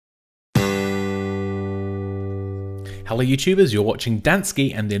Hello YouTubers, you're watching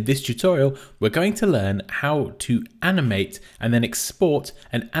Dansky, and in this tutorial we're going to learn how to animate and then export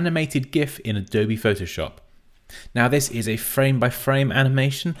an animated GIF in Adobe Photoshop. Now this is a frame by frame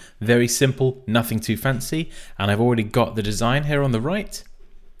animation, very simple, nothing too fancy, and I've already got the design here on the right.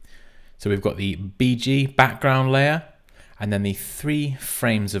 So we've got the BG background layer and then the 3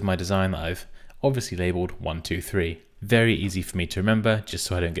 frames of my design that I've obviously labeled 1, 2, 3. Very easy for me to remember, just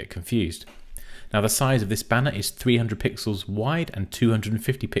so I don't get confused. Now the size of this banner is 300 pixels wide and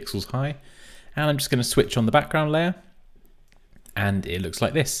 250 pixels high, and I'm just going to switch on the background layer and it looks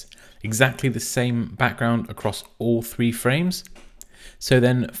like this. Exactly the same background across all 3 frames. So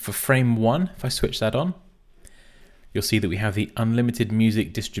then for frame 1, if I switch that on, you'll see that we have the unlimited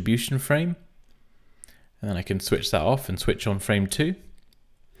music distribution frame, and then I can switch that off and switch on frame 2,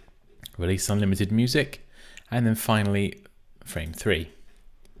 release unlimited music, and then finally frame 3.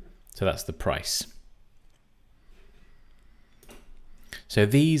 So that's the price. So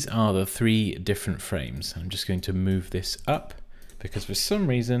these are the 3 different frames. I'm just going to move this up because for some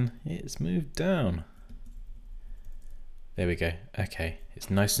reason it's moved down. There we go. Okay, it's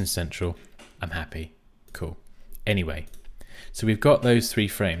nice and central. I'm happy. Cool. Anyway, so we've got those 3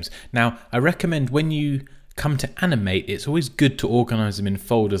 frames. Now I recommend when you come to animate, it's always good to organize them in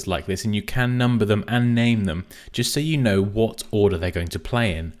folders like this, and you can number them and name them just so you know what order they're going to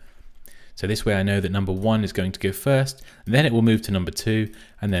play in. So this way I know that number 1 is going to go first, then it will move to number 2,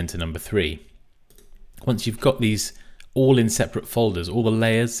 and then to number 3. Once you've got these all in separate folders, all the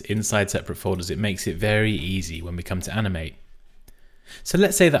layers inside separate folders, it makes it very easy when we come to animate. So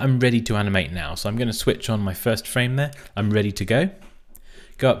let's say that I'm ready to animate now. So I'm going to switch on my first frame there. I'm ready to go.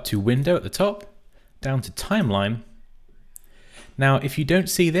 Go up to Window at the top, down to Timeline. Now if you don't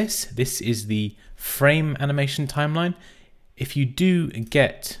see this, this is the frame animation timeline. If you do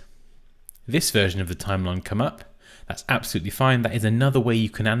get this version of the timeline come up, that's absolutely fine. That is another way you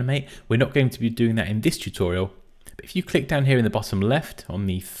can animate. We're not going to be doing that in this tutorial, but if you click down here in the bottom left on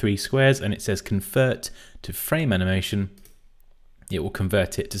the 3 squares and it says convert to frame animation, it will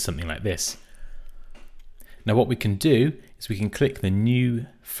convert it to something like this. Now what we can do is we can click the new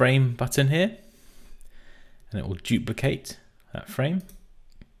frame button here and it will duplicate that frame.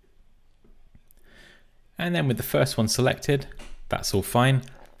 And then with the first one selected, that's all fine.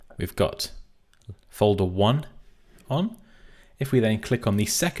 We've got folder 1 on. If we then click on the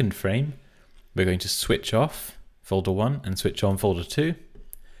second frame, we're going to switch off folder 1 and switch on folder 2.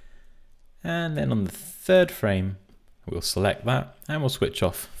 And then on the third frame, we'll select that and we'll switch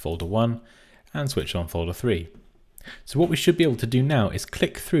off folder 1 and switch on folder 3. So what we should be able to do now is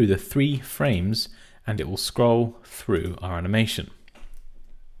click through the 3 frames and it will scroll through our animation.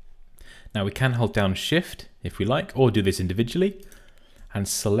 Now we can hold down Shift if we like, or do this individually, and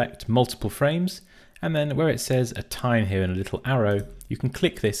select multiple frames, and then where it says a time here and a little arrow, you can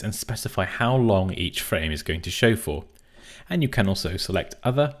click this and specify how long each frame is going to show for. And you can also select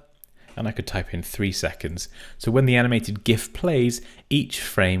other, and I could type in 3 seconds. So when the animated GIF plays, each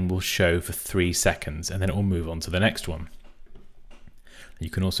frame will show for 3 seconds and then it will move on to the next one. You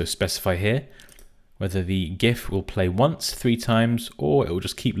can also specify here whether the GIF will play once, 3 times, or it will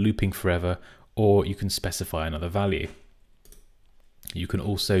just keep looping forever, or you can specify another value. You can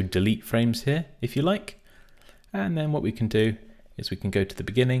also delete frames here if you like. And then what we can do is we can go to the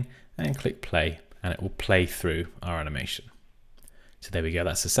beginning and click play, and it will play through our animation. So there we go,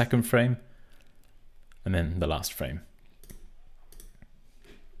 that's the second frame, and then the last frame.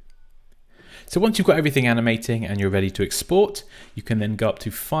 So once you've got everything animating and you're ready to export, you can then go up to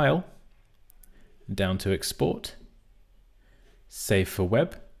File, down to Export, Save for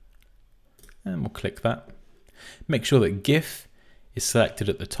Web, and we'll click that. Make sure that GIF is selected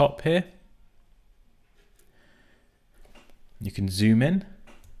at the top here. You can zoom in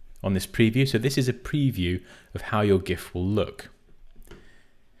on this preview. So this is a preview of how your GIF will look.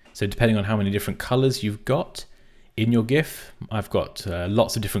 So depending on how many different colors you've got in your GIF, I've got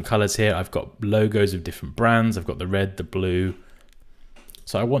lots of different colors here. I've got logos of different brands. I've got the red, the blue.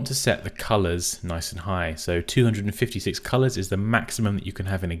 So I want to set the colors nice and high. So 256 colors is the maximum that you can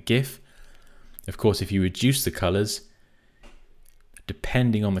have in a GIF. Of course, if you reduce the colors,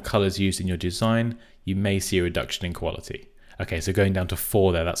 depending on the colors used in your design, you may see a reduction in quality. Okay, so going down to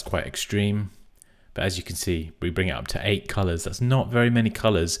 4 there, that's quite extreme. But as you can see, we bring it up to 8 colors. That's not very many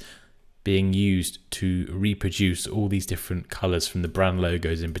colors being used to reproduce all these different colors from the brand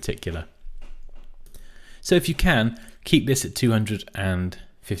logos in particular. So if you can, keep this at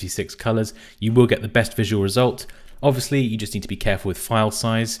 256 colors. You will get the best visual result. Obviously, you just need to be careful with file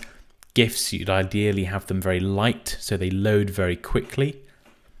size. GIFs, you'd ideally have them very light so they load very quickly.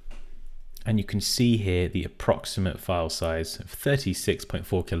 And you can see here the approximate file size of 36.4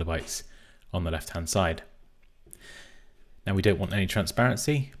 kilobytes on the left-hand side. Now we don't want any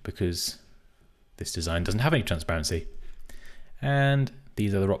transparency because this design doesn't have any transparency. And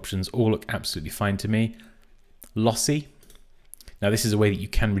these other options all look absolutely fine to me. Lossy. Now this is a way that you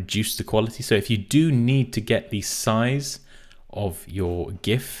can reduce the quality. So if you do need to get the size of your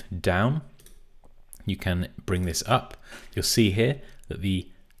GIF down, you can bring this up. You'll see here that the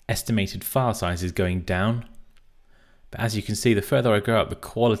estimated file size is going down. But as you can see, the further I go up, the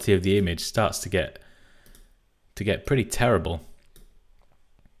quality of the image starts to get pretty terrible.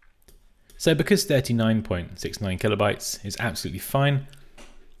 So because 39.69 kilobytes is absolutely fine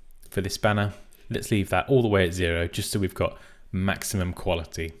for this banner, let's leave that all the way at 0, just so we've got maximum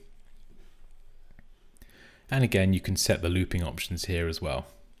quality. And again, you can set the looping options here as well.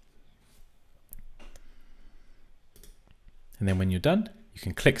 And then when you're done, you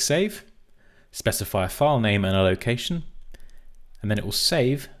can click save, specify a file name and a location, and then it will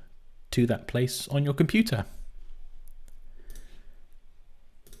save to that place on your computer.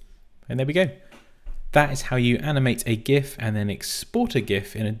 And there we go. That is how you animate a GIF and then export a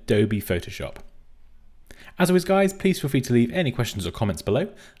GIF in Adobe Photoshop. As always guys, please feel free to leave any questions or comments below.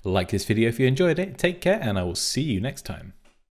 Like this video if you enjoyed it, take care, and I will see you next time.